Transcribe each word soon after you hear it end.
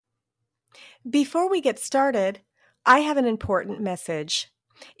Before we get started, I have an important message.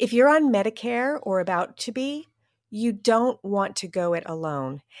 If you're on Medicare or about to be, you don't want to go it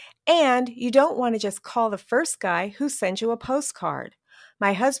alone. And you don't want to just call the first guy who sends you a postcard.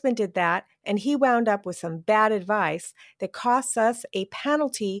 My husband did that, and he wound up with some bad advice that costs us a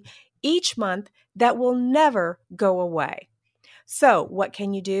penalty each month that will never go away. So, what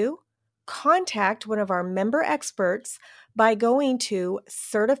can you do? Contact one of our member experts by going to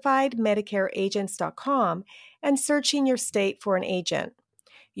certifiedmedicareagents.com and searching your state for an agent.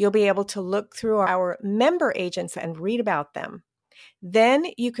 You'll be able to look through our member agents and read about them. Then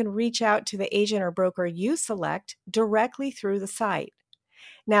you can reach out to the agent or broker you select directly through the site.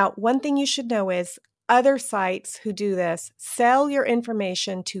 Now, one thing you should know is other sites who do this sell your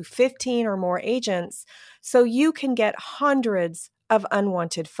information to 15 or more agents so you can get hundreds of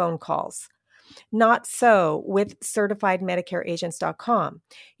unwanted phone calls. Not so with certifiedmedicareagents.com.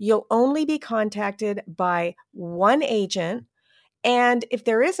 You'll only be contacted by one agent, and if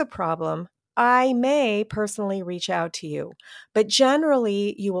there is a problem, I may personally reach out to you. But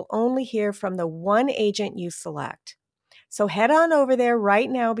generally, you will only hear from the one agent you select. So head on over there right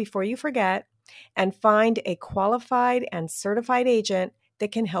now before you forget and find a qualified and certified agent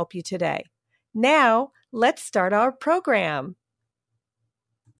that can help you today. Now, let's start our program.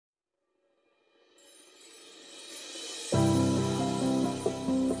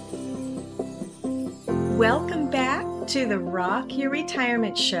 Welcome back to the Rock Your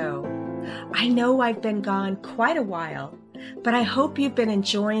Retirement Show. I know I've been gone quite a while, but I hope you've been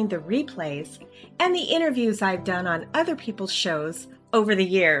enjoying the replays and the interviews I've done on other people's shows over the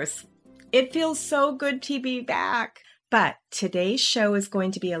years. It feels so good to be back. But today's show is going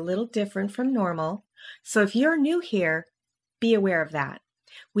to be a little different from normal, so if you're new here, be aware of that.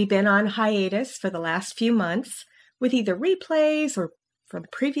 We've been on hiatus for the last few months with either replays or from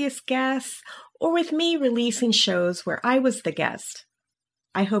previous guests, or with me releasing shows where I was the guest.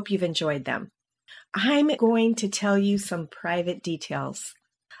 I hope you've enjoyed them. I'm going to tell you some private details.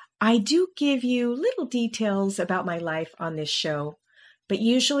 I do give you little details about my life on this show, but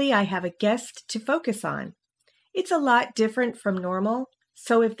usually I have a guest to focus on. It's a lot different from normal,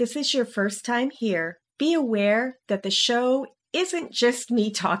 so if this is your first time here, be aware that the show isn't just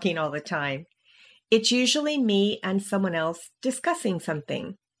me talking all the time. It's usually me and someone else discussing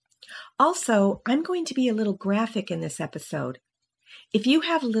something. Also, I'm going to be a little graphic in this episode. If you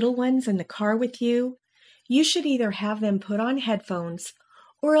have little ones in the car with you, you should either have them put on headphones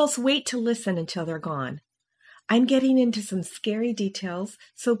or else wait to listen until they're gone. I'm getting into some scary details,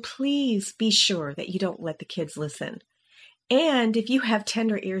 so please be sure that you don't let the kids listen. And if you have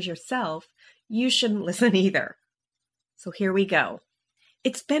tender ears yourself, you shouldn't listen either. So here we go.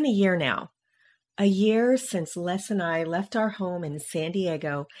 It's been a year now. A year since Les and I left our home in San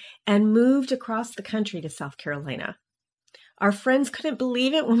Diego and moved across the country to South Carolina. Our friends couldn't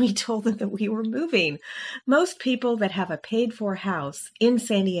believe it when we told them that we were moving. Most people that have a paid-for house in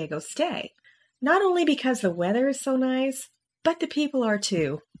San Diego stay, not only because the weather is so nice, but the people are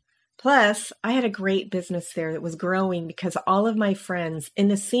too. Plus, I had a great business there that was growing because all of my friends in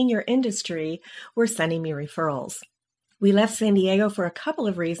the senior industry were sending me referrals. We left San Diego for a couple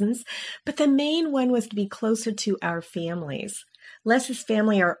of reasons, but the main one was to be closer to our families. Les's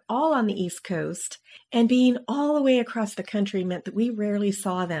family are all on the East Coast, and being all the way across the country meant that we rarely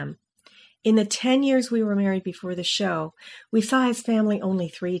saw them. In the 10 years we were married before the show, we saw his family only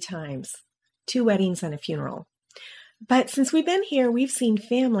 3 times, 2 weddings and a funeral. But since we've been here, we've seen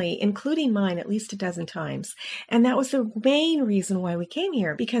family, including mine, at least a dozen times, and that was the main reason why we came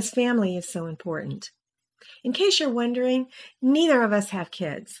here, because family is so important. In case you're wondering, neither of us have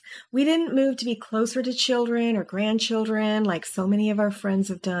kids. We didn't move to be closer to children or grandchildren like so many of our friends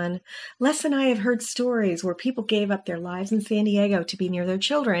have done. Les and I have heard stories where people gave up their lives in San Diego to be near their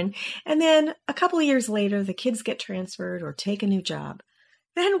children, and then a couple of years later, the kids get transferred or take a new job.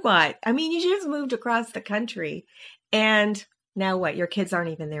 Then what? I mean, you just moved across the country, and now what? Your kids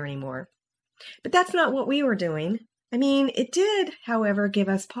aren't even there anymore. But that's not what we were doing. I mean, it did, however, give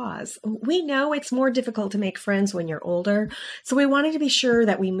us pause. We know it's more difficult to make friends when you're older, so we wanted to be sure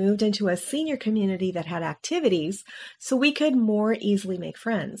that we moved into a senior community that had activities so we could more easily make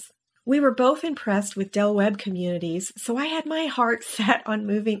friends. We were both impressed with Del Webb communities, so I had my heart set on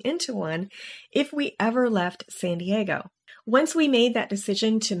moving into one if we ever left San Diego. Once we made that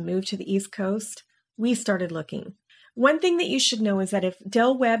decision to move to the East Coast, we started looking. One thing that you should know is that if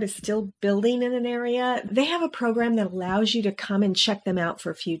Del Webb is still building in an area, they have a program that allows you to come and check them out for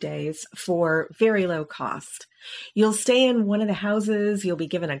a few days for very low cost. You'll stay in one of the houses. You'll be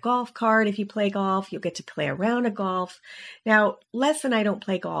given a golf cart if you play golf. You'll get to play a round of golf. Now, Les and I don't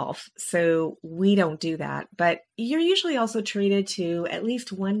play golf, so we don't do that. But you're usually also treated to at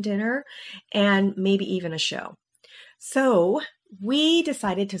least one dinner and maybe even a show. So we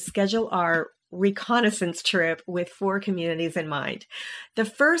decided to schedule our reconnaissance trip with 4 communities in mind. The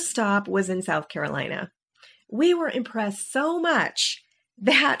first stop was in South Carolina. We were impressed so much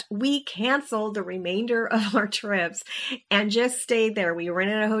that we canceled the remainder of our trips and just stayed there. We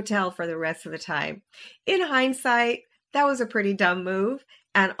rented a hotel for the rest of the time. In hindsight, that was a pretty dumb move.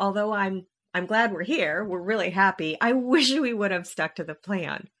 And although I'm glad we're here, we're really happy, I wish we would have stuck to the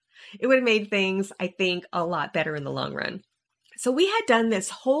plan. It would have made things, I think, a lot better in the long run. So we had done this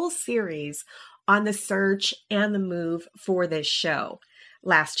whole series on the search and the move for this show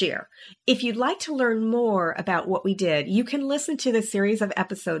last year. If you'd like to learn more about what we did, you can listen to the series of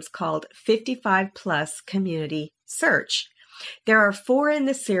episodes called 55 Plus Community Search. There are 4 in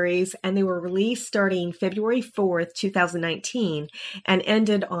the series, and they were released starting February 4th, 2019, and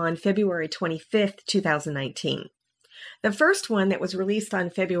ended on February 25th, 2019. The first one that was released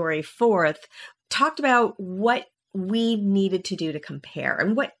on February 4th talked about what we needed to do to compare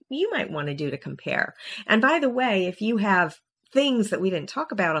and what you might want to do to compare. And by the way, if you have things that we didn't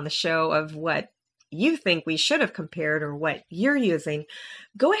talk about on the show of what you think we should have compared or what you're using,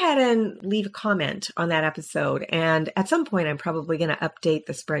 go ahead and leave a comment on that episode. And at some point, I'm probably going to update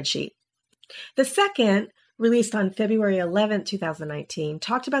the spreadsheet. The second, released on February 11th, 2019,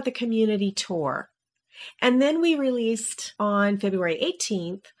 talked about the community tour. And then we released on February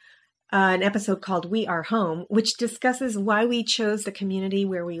 18th, an episode called We Are Home, which discusses why we chose the community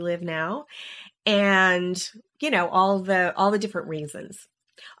where we live now and, all the different reasons.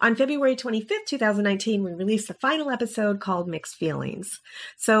 On February 25th, 2019, we released the final episode called Mixed Feelings.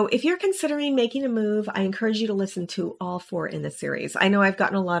 So if you're considering making a move, I encourage you to listen to all 4 in the series. I know I've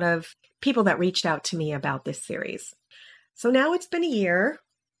gotten a lot of people that reached out to me about this series. So now it's been a year.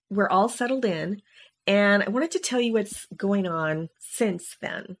 We're all settled in, and I wanted to tell you what's going on since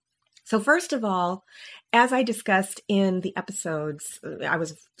then. So first of all, as I discussed in the episodes I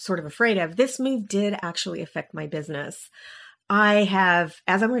was sort of afraid of, this move did actually affect my business. I have,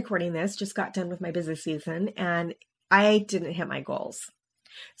 as I'm recording this, just got done with my busy season and I didn't hit my goals.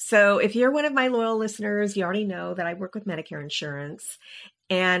 So if you're one of my loyal listeners, you already know that I work with Medicare insurance.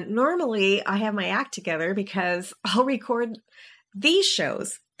 And normally I have my act together because I'll record these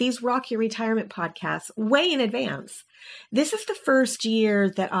shows, these Rock Your Retirement podcasts, way in advance. This is the first year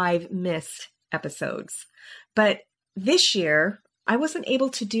that I've missed episodes. But this year, I wasn't able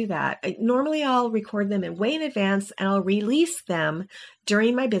to do that. Normally, I'll record them way in advance and I'll release them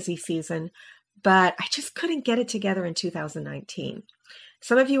during my busy season, but I just couldn't get it together in 2019.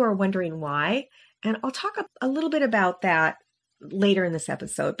 Some of you are wondering why, and I'll talk a little bit about that later in this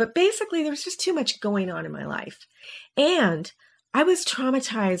episode. But basically, there's just too much going on in my life. And I was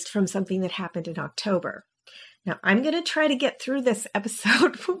traumatized from something that happened in October. Now, I'm going to try to get through this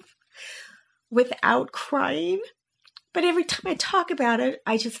episode without crying, but every time I talk about it,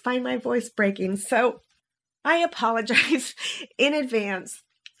 I just find my voice breaking. So I apologize in advance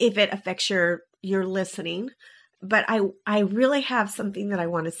if it affects your listening, but I really have something that I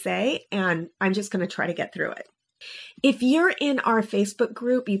want to say, and I'm just going to try to get through it. If you're in our Facebook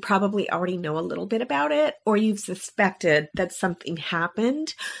group, you probably already know a little bit about it, or you've suspected that something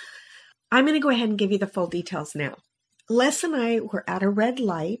happened. I'm going to go ahead and give you the full details now. Les and I were at a red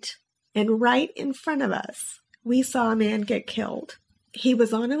light, and right in front of us, we saw a man get killed. He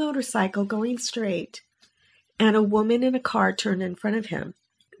was on a motorcycle going straight, and a woman in a car turned in front of him.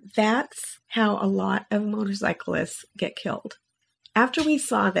 That's how a lot of motorcyclists get killed. After we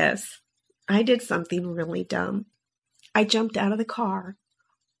saw this, I did something really dumb. I jumped out of the car,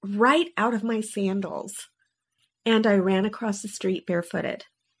 right out of my sandals, and I ran across the street barefooted.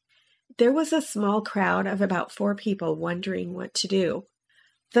 There was a small crowd of about 4 people wondering what to do.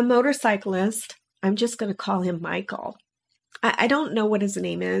 The motorcyclist, I'm just going to call him Michael. I don't know what his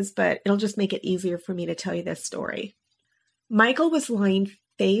name is, but it'll just make it easier for me to tell you this story. Michael was lying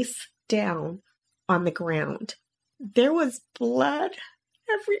face down on the ground. There was blood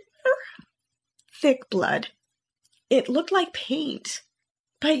everywhere. Thick blood. It looked like paint,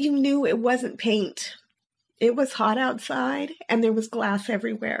 but you knew it wasn't paint. It was hot outside and there was glass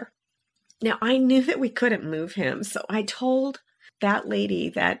everywhere. Now, I knew that we couldn't move him, so I told that lady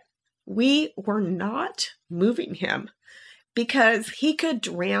that we were not moving him because he could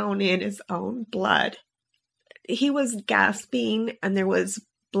drown in his own blood. he was gasping and there was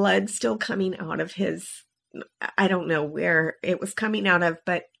blood still coming out of his, I don't know where it was coming out of,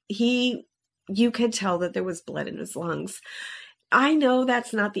 but you could tell that there was blood in his lungs. I know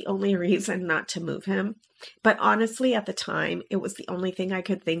that's not the only reason not to move him, but honestly, at the time, it was the only thing I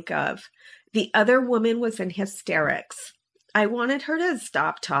could think of. The other woman was in hysterics. I wanted her to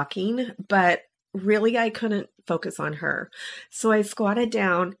stop talking, but really I couldn't focus on her. So I squatted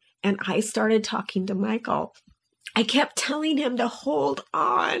down and I started talking to Michael. I kept telling him to hold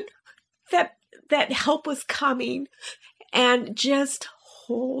on, that help was coming, and just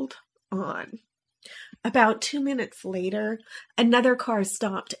hold on. About 2 minutes later, another car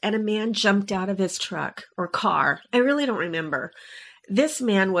stopped and a man jumped out of his truck or car. I really don't remember. This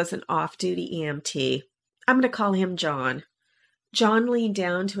man was an off-duty EMT. I'm going to call him John. John leaned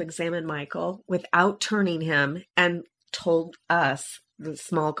down to examine Michael without turning him and told us, the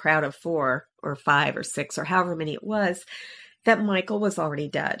small crowd of 4 or 5 or 6 or however many it was, that Michael was already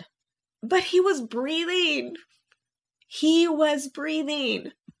dead. But he was breathing. He was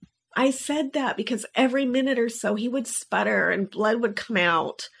breathing. I said that because every minute or so he would sputter and blood would come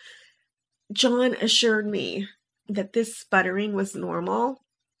out. John assured me that this sputtering was normal,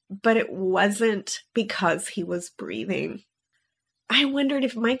 but it wasn't because he was breathing. I wondered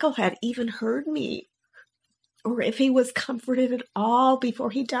if Michael had even heard me, or if he was comforted at all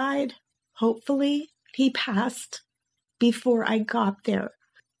before he died. Hopefully, he passed before I got there,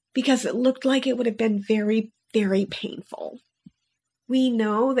 because it looked like it would have been very, very painful. We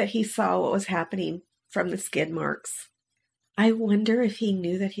know that he saw what was happening from the skid marks. I wonder if he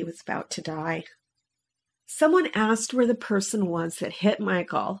knew that he was about to die. Someone asked where the person was that hit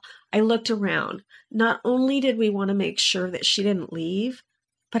Michael. I looked around. Not only did we want to make sure that she didn't leave,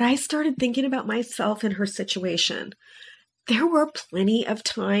 but I started thinking about myself in her situation. There were plenty of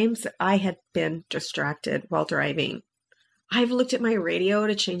times that I had been distracted while driving. I've looked at my radio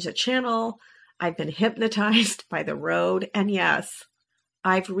to change the channel. I've been hypnotized by the road. And yes,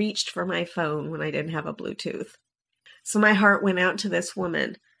 I've reached for my phone when I didn't have a Bluetooth. So my heart went out to this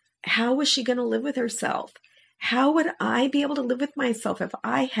woman. How was she going to live with herself? How would I be able to live with myself if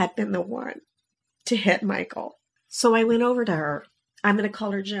I had been the one to hit Michael? So I went over to her. I'm going to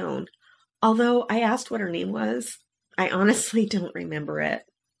call her Joan. Although I asked what her name was, I honestly don't remember it.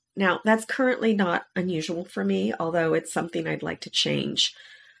 Now, that's currently not unusual for me, although it's something I'd like to change.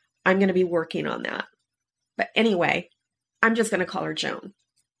 I'm going to be working on that. But anyway, I'm just going to call her Joan.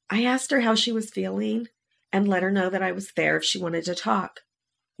 I asked her how she was feeling and let her know that I was there if she wanted to talk.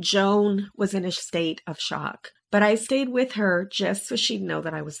 Joan was in a state of shock, but I stayed with her just so she'd know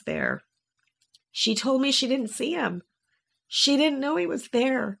that I was there. She told me she didn't see him. She didn't know he was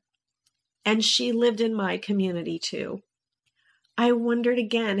there. And she lived in my community too. I wondered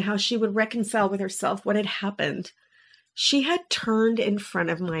again how she would reconcile with herself what had happened. She had turned in front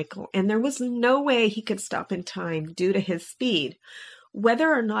of Michael, and there was no way he could stop in time due to his speed.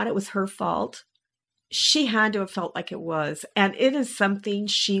 Whether or not it was her fault, she had to have felt like it was, and it is something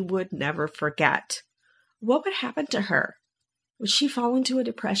she would never forget. What would happen to her? Would she fall into a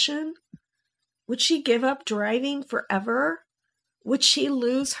depression? Would she give up driving forever? Would she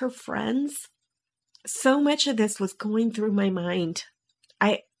lose her friends? So much of this was going through my mind.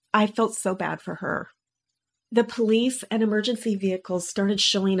 I felt so bad for her. The police and emergency vehicles started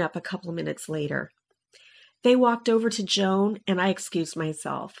showing up a couple minutes later. They walked over to Joan, and I excused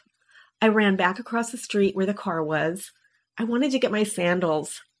myself. I ran back across the street where the car was. I wanted to get my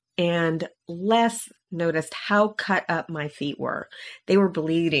sandals, and Les noticed how cut up my feet were. They were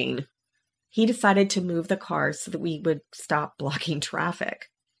bleeding. He decided to move the car so that we would stop blocking traffic.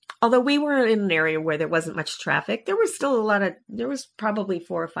 Although we were in an area where there wasn't much traffic, there was probably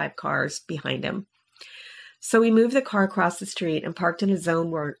 4 or 5 cars behind him. So we moved the car across the street and parked in a zone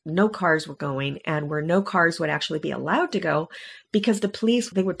where no cars were going and where no cars would actually be allowed to go because the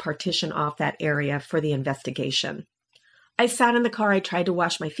police, they would partition off that area for the investigation. I sat in the car. I tried to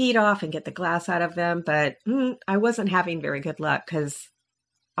wash my feet off and get the glass out of them, but I wasn't having very good luck because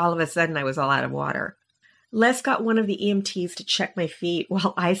all of a sudden I was all out of water. Les got one of the EMTs to check my feet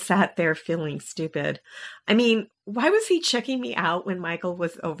while I sat there feeling stupid. I mean, why was he checking me out when Michael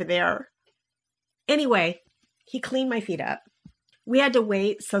was over there? Anyway, he cleaned my feet up. We had to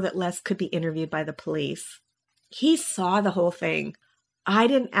wait so that Les could be interviewed by the police. He saw the whole thing. I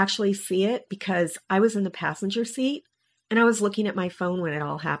didn't actually see it because I was in the passenger seat and I was looking at my phone when it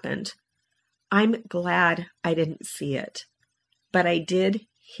all happened. I'm glad I didn't see it, but I did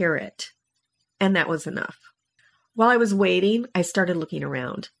hear it, and that was enough. While I was waiting, I started looking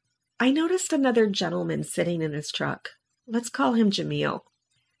around. I noticed another gentleman sitting in his truck. Let's call him Jamil.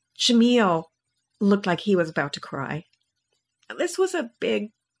 Jamil looked like he was about to cry. This was a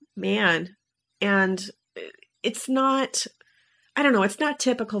big man, and it's not, I don't know, it's not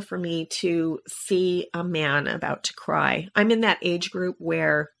typical for me to see a man about to cry. I'm in that age group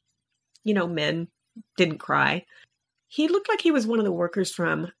where, men didn't cry. He looked like he was one of the workers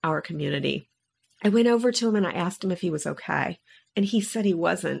from our community. I went over to him and I asked him if he was okay, and he said he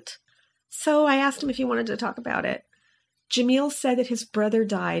wasn't. So I asked him if he wanted to talk about it. Jamil said that his brother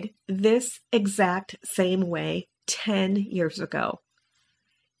died this exact same way 10 years ago.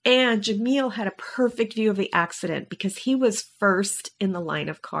 And Jamil had a perfect view of the accident because he was first in the line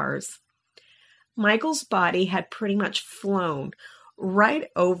of cars. Michael's body had pretty much flown right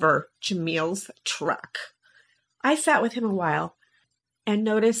over Jamil's truck. I sat with him a while and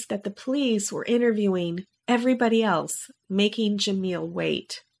noticed that the police were interviewing everybody else, making Jamil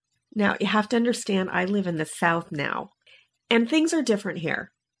wait. Now, you have to understand, I live in the South now, and things are different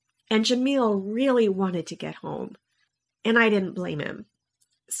here. And Jamil really wanted to get home, and I didn't blame him.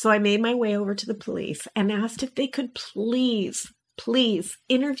 So I made my way over to the police and asked if they could please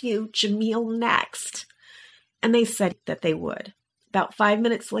interview Jamil next. And they said that they would. About 5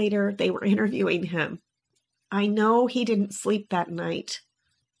 minutes later, they were interviewing him. I know he didn't sleep that night.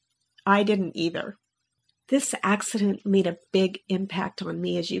 I didn't either. This accident made a big impact on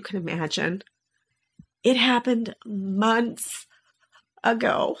me, as you can imagine. It happened months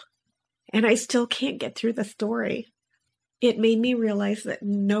ago, and I still can't get through the story. It made me realize that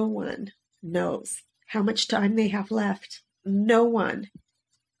no one knows how much time they have left. No one.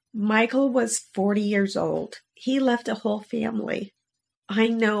 Michael was 40 years old. He left a whole family. I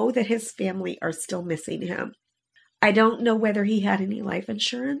know that his family are still missing him. I don't know whether he had any life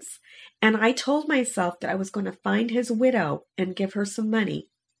insurance, and I told myself that I was going to find his widow and give her some money,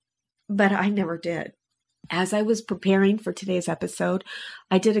 but I never did. As I was preparing for today's episode,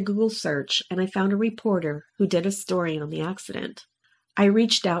 I did a Google search and I found a reporter who did a story on the accident. I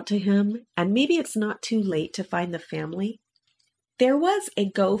reached out to him, and maybe it's not too late to find the family. There was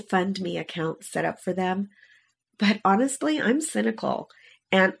a GoFundMe account set up for them, but honestly, I'm cynical,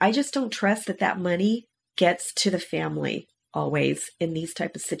 and I just don't trust that that money gets to the family always in these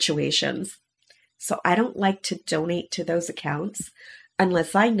type of situations. So I don't like to donate to those accounts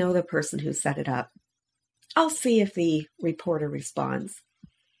unless I know the person who set it up. I'll see if the reporter responds.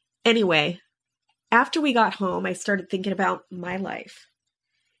 Anyway, after we got home, I started thinking about my life.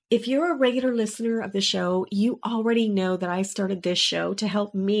 If you're a regular listener of the show, you already know that I started this show to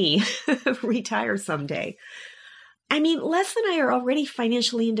help me retire someday. I mean, Les and I are already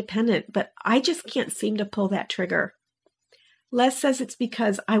financially independent, but I just can't seem to pull that trigger. Les says it's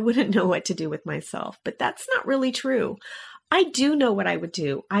because I wouldn't know what to do with myself, but that's not really true. I do know what I would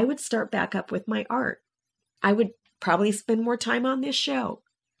do. I would start back up with my art. I would probably spend more time on this show.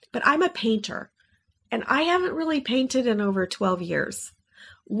 But I'm a painter, and I haven't really painted in over 12 years.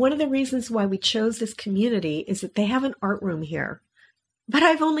 One of the reasons why we chose this community is that they have an art room here. But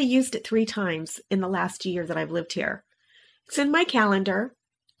I've only used it 3 times in the last year that I've lived here. It's in my calendar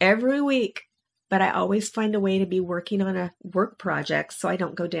every week, but I always find a way to be working on a work project so I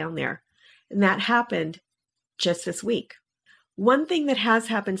don't go down there. And that happened just this week. One thing that has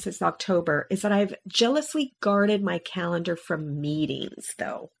happened since October is that I've jealously guarded my calendar from meetings,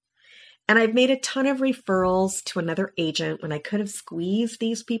 though. And I've made a ton of referrals to another agent when I could have squeezed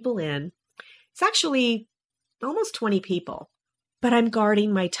these people in. It's actually almost 20 people, but I'm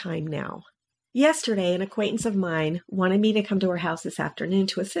guarding my time now. Yesterday, an acquaintance of mine wanted me to come to her house this afternoon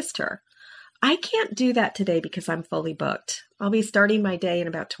to assist her. I can't do that today because I'm fully booked. I'll be starting my day in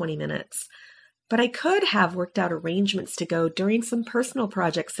about 20 minutes. But I could have worked out arrangements to go during some personal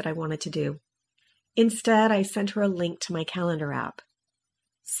projects that I wanted to do. Instead, I sent her a link to my calendar app.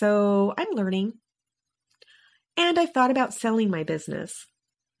 So I'm learning. And I thought about selling my business,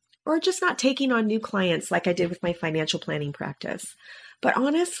 or just not taking on new clients like I did with my financial planning practice. But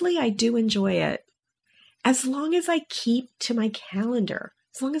honestly, I do enjoy it. As long as I keep to my calendar,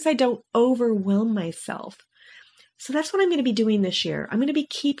 as long as I don't overwhelm myself. So that's what I'm going to be doing this year. I'm going to be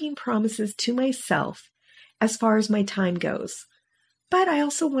keeping promises to myself as far as my time goes. But I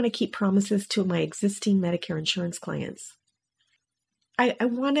also want to keep promises to my existing Medicare insurance clients. I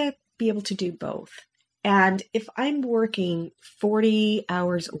want to be able to do both. And if I'm working 40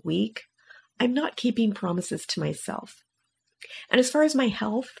 hours a week, I'm not keeping promises to myself. And as far as my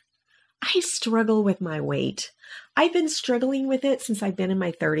health, I struggle with my weight. I've been struggling with it since I've been in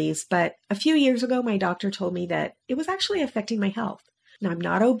my 30s, but a few years ago, my doctor told me that it was actually affecting my health. Now, I'm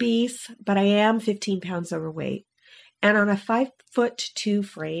not obese, but I am 15 pounds overweight. And on a 5'2"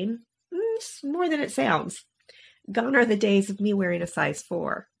 frame, it's more than it sounds. Gone are the days of me wearing a size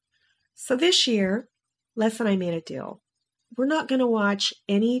 4. So this year, Les and I made a deal. We're not going to watch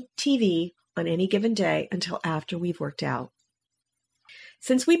any TV on any given day until after we've worked out.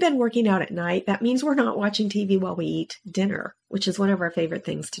 Since we've been working out at night, that means we're not watching TV while we eat dinner, which is one of our favorite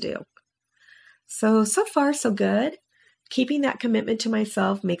things to do. So far, so good. Keeping that commitment to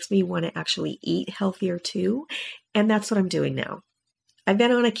myself makes me want to actually eat healthier too, and that's what I'm doing now. I've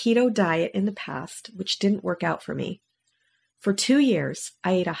been on a keto diet in the past, which didn't work out for me. For 2 years,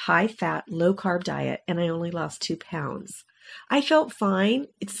 I ate a high-fat, low-carb diet, and I only lost 2 pounds. I felt fine.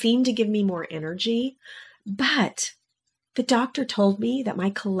 It seemed to give me more energy, but the doctor told me that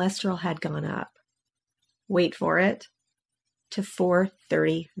my cholesterol had gone up. Wait for it, to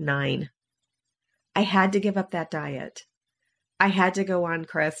 439. I had to give up that diet. I had to go on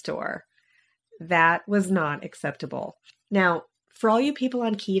Crestor. That was not acceptable. Now, for all you people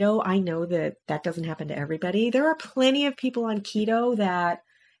on keto, I know that that doesn't happen to everybody. There are plenty of people on keto that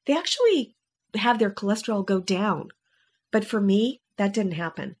they actually have their cholesterol go down. But for me, that didn't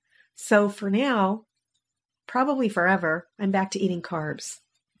happen. So for now, probably forever, I'm back to eating carbs.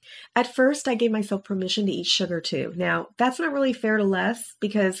 At first, I gave myself permission to eat sugar too. Now, that's not really fair to Les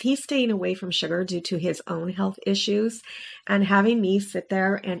because he's staying away from sugar due to his own health issues. And having me sit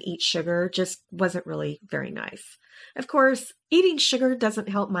there and eat sugar just wasn't really very nice. Of course, eating sugar doesn't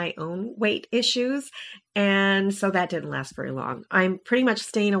help my own weight issues. And so that didn't last very long. I'm pretty much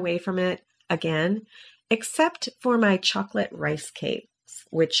staying away from it again, except for my chocolate rice cakes,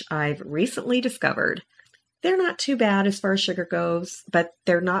 which I've recently discovered. They're not too bad as far as sugar goes, but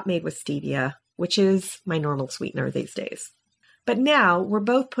they're not made with stevia, which is my normal sweetener these days. But now we're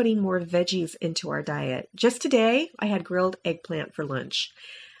both putting more veggies into our diet. Just today, I had grilled eggplant for lunch.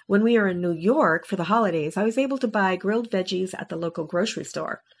 When we were in New York for the holidays, I was able to buy grilled veggies at the local grocery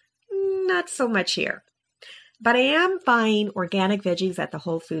store. Not so much here. But I am buying organic veggies at the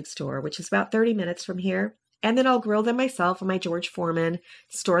Whole Foods store, which is about 30 minutes from here. And then I'll grill them myself on my George Foreman,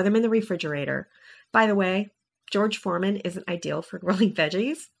 store them in the refrigerator. By the way, George Foreman isn't ideal for grilling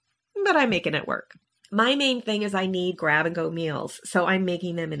veggies, but I'm making it work. My main thing is I need grab-and-go meals, so I'm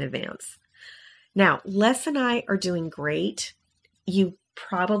making them in advance. Now, Les and I are doing great. You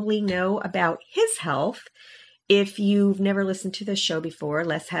probably know about his health. If you've never listened to this show before,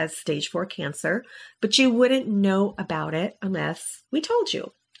 Les has stage 4 cancer, but you wouldn't know about it unless we told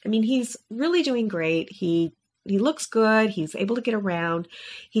you. I mean, he's really doing great. He looks good. He's able to get around.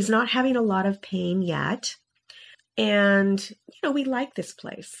 He's not having a lot of pain yet. And, we like this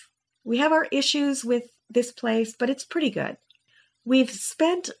place. We have our issues with this place, but it's pretty good. We've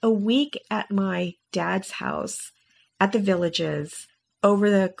spent a week at my dad's house at the Villages over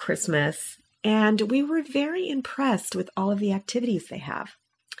the Christmas, and we were very impressed with all of the activities they have.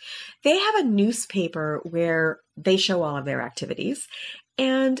 They have a newspaper where they show all of their activities,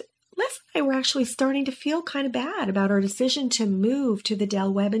 and Les and I were actually starting to feel kind of bad about our decision to move to the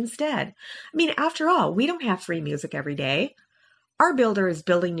Del Webb instead. I mean, after all, we don't have free music every day. Our builder is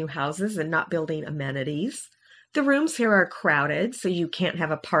building new houses and not building amenities. The rooms here are crowded, so you can't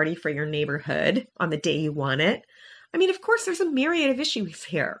have a party for your neighborhood on the day you want it. I mean, of course, there's a myriad of issues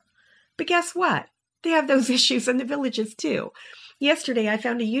here. But guess what? They have those issues in the Villages too. Yesterday, I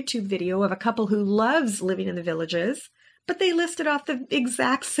found a YouTube video of a couple who loves living in the Villages, but they listed off the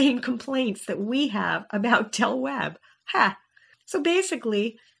exact same complaints that we have about Del Webb. Ha! So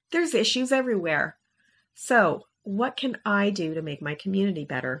basically, there's issues everywhere. So, what can I do to make my community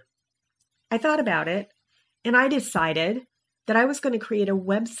better? I thought about it, and I decided that I was going to create a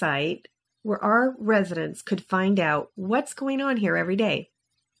website where our residents could find out what's going on here every day.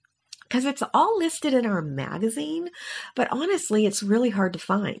 Because it's all listed in our magazine, but honestly, it's really hard to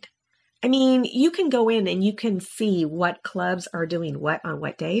find. I mean, you can go in and you can see what clubs are doing what on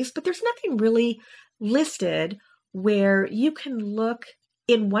what days, but there's nothing really listed where you can look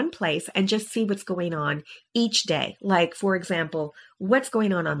in one place and just see what's going on each day. Like, for example, what's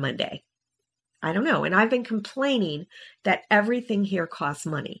going on Monday? I don't know. And I've been complaining that everything here costs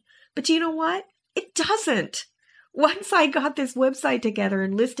money. But do you know what? It doesn't. Once I got this website together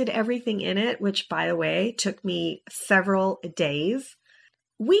and listed everything in it, which, by the way, took me several days,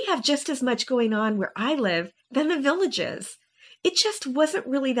 we have just as much going on where I live than the Villages. It just wasn't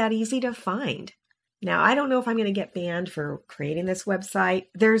really that easy to find. Now, I don't know if I'm going to get banned for creating this website.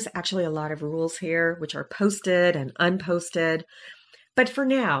 There's actually a lot of rules here, which are posted and unposted. But for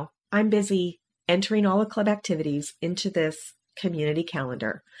now, I'm busy entering all the club activities into this community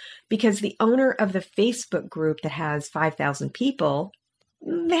calendar because the owner of the Facebook group that has 5,000 people,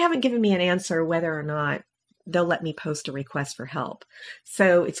 they haven't given me an answer whether or not they'll let me post a request for help.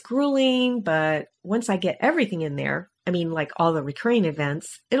 So it's grueling, but once I get everything in there, like all the recurring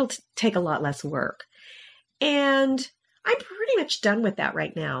events, it'll take a lot less work. And I'm pretty much done with that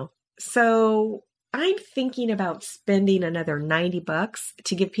right now. So I'm thinking about spending another $90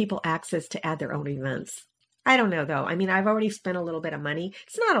 to give people access to add their own events. I don't know though. I've already spent a little bit of money.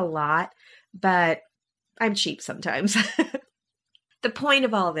 It's not a lot, but I'm cheap sometimes. The point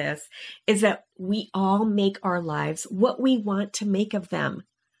of all this is that we all make our lives what we want to make of them.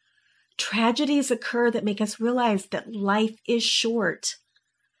 Tragedies occur that make us realize that life is short.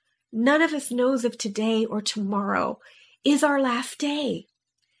 None of us knows if today or tomorrow is our last day.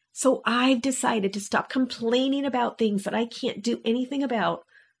 So I've decided to stop complaining about things that I can't do anything about,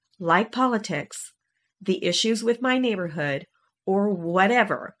 like politics, the issues with my neighborhood, or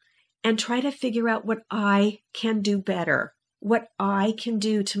whatever, and try to figure out what I can do better, what I can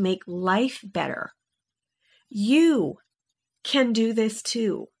do to make life better. You can do this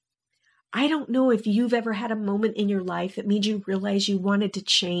too. I don't know if you've ever had a moment in your life that made you realize you wanted to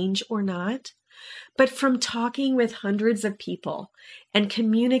change or not, but from talking with hundreds of people and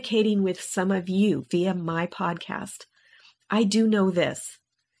communicating with some of you via my podcast, I do know this.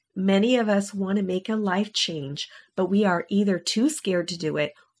 Many of us want to make a life change, but we are either too scared to do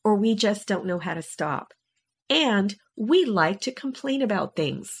it or we just don't know how to stop. And we like to complain about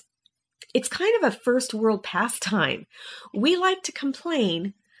things. It's kind of a first world pastime. We like to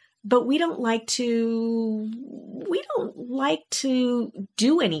complain, but we don't like to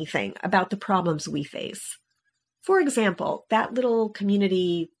do anything about the problems we face. For example, that little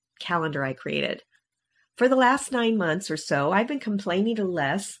community calendar I created. For the last 9 months or so, I've been complaining to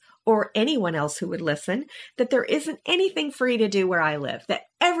Les or anyone else who would listen that there isn't anything free to do where I live, that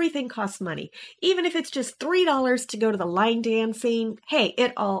everything costs money. Even if it's just $3 to go to the line dancing, hey,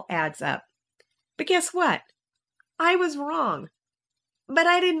 it all adds up. But guess what? I was wrong. But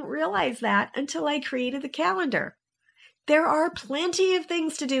I didn't realize that until I created the calendar. There are plenty of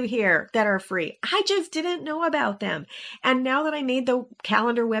things to do here that are free. I just didn't know about them. And now that I made the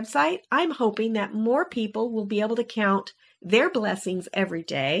calendar website, I'm hoping that more people will be able to count their blessings every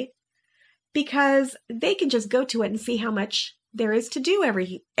day because they can just go to it and see how much there is to do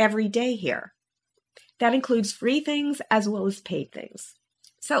every day here. That includes free things as well as paid things.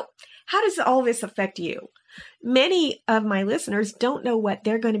 So how does all this affect you? Many of my listeners don't know what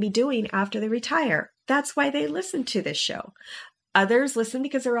they're going to be doing after they retire. That's why they listen to this show. Others listen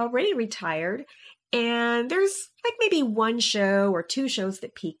because they're already retired, and there's like maybe one show or two shows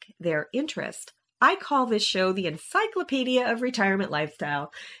that pique their interest. I call this show the Encyclopedia of Retirement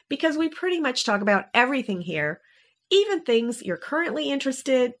Lifestyle because we pretty much talk about everything here, even things you're currently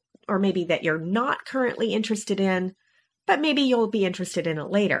interested or maybe that you're not currently interested in, but maybe you'll be interested in it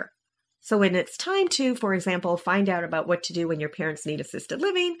later. So when it's time to, for example, find out about what to do when your parents need assisted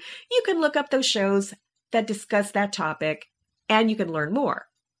living, you can look up those shows that discuss that topic and you can learn more.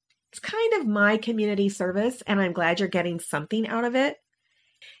 It's kind of my community service, and I'm glad you're getting something out of it.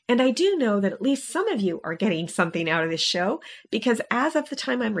 And I do know that at least some of you are getting something out of this show because as of the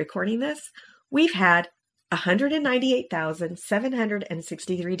time I'm recording this, we've had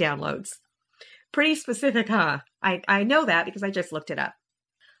 198,763 downloads. Pretty specific, huh? I know that because I just looked it up.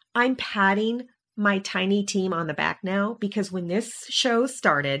 I'm patting my tiny team on the back now because when this show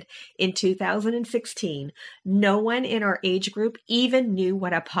started in 2016, no one in our age group even knew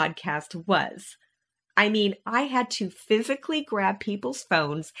what a podcast was. I had to physically grab people's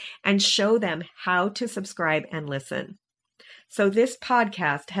phones and show them how to subscribe and listen. So this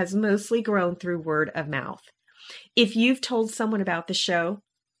podcast has mostly grown through word of mouth. If you've told someone about the show,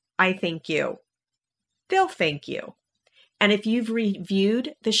 I thank you. They'll thank you. And if you've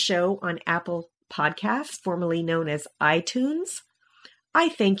reviewed the show on Apple Podcasts, formerly known as iTunes, I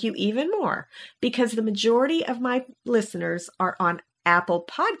thank you even more because the majority of my listeners are on Apple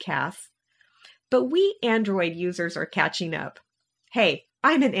Podcasts, but we Android users are catching up. Hey,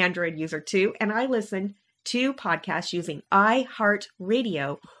 I'm an Android user too, and I listen to podcasts using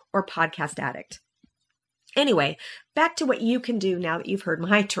iHeartRadio or Podcast Addict. Anyway, back to what you can do now that you've heard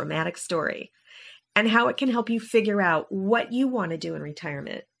my dramatic story and how it can help you figure out what you want to do in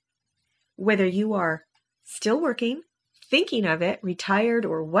retirement. Whether you are still working, thinking of it, retired,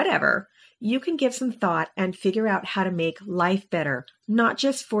 or whatever, you can give some thought and figure out how to make life better, not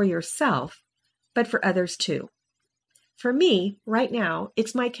just for yourself, but for others too. For me, right now,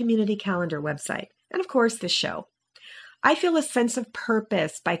 it's my community calendar website, and of course, this show. I feel a sense of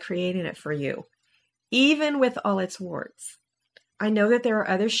purpose by creating it for you, even with all its warts. I know that there are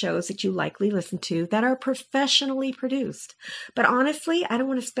other shows that you likely listen to that are professionally produced, but honestly, I don't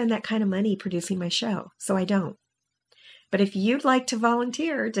want to spend that kind of money producing my show, so I don't. But if you'd like to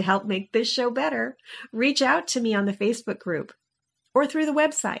volunteer to help make this show better, reach out to me on the Facebook group or through the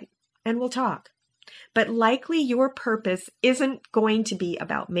website, and we'll talk. But likely your purpose isn't going to be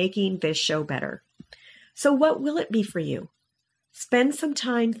about making this show better. So what will it be for you? Spend some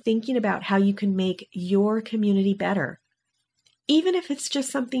time thinking about how you can make your community better. Even if it's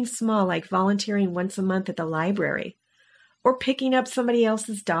just something small like volunteering once a month at the library, or picking up somebody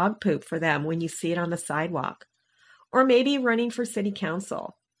else's dog poop for them when you see it on the sidewalk, or maybe running for city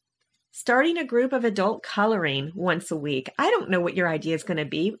council. Starting a group of adult coloring once a week. I don't know what your idea is going to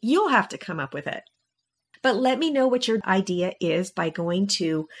be. You'll have to come up with it. But let me know what your idea is by going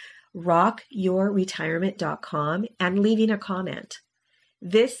to rockyourretirement.com and leaving a comment.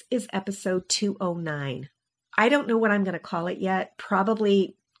 This is episode 209. I don't know what I'm going to call it yet.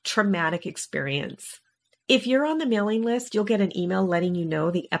 Probably traumatic experience. If you're on the mailing list, you'll get an email letting you know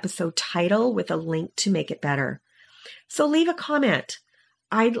the episode title with a link to make it better. So leave a comment.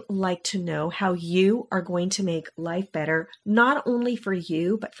 I'd like to know how you are going to make life better, not only for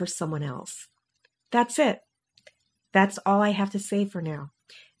you, but for someone else. That's it. That's all I have to say for now.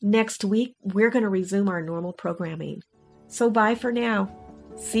 Next week, we're going to resume our normal programming. So bye for now.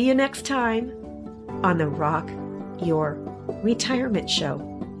 See you next time on the Rock Your Retirement Show.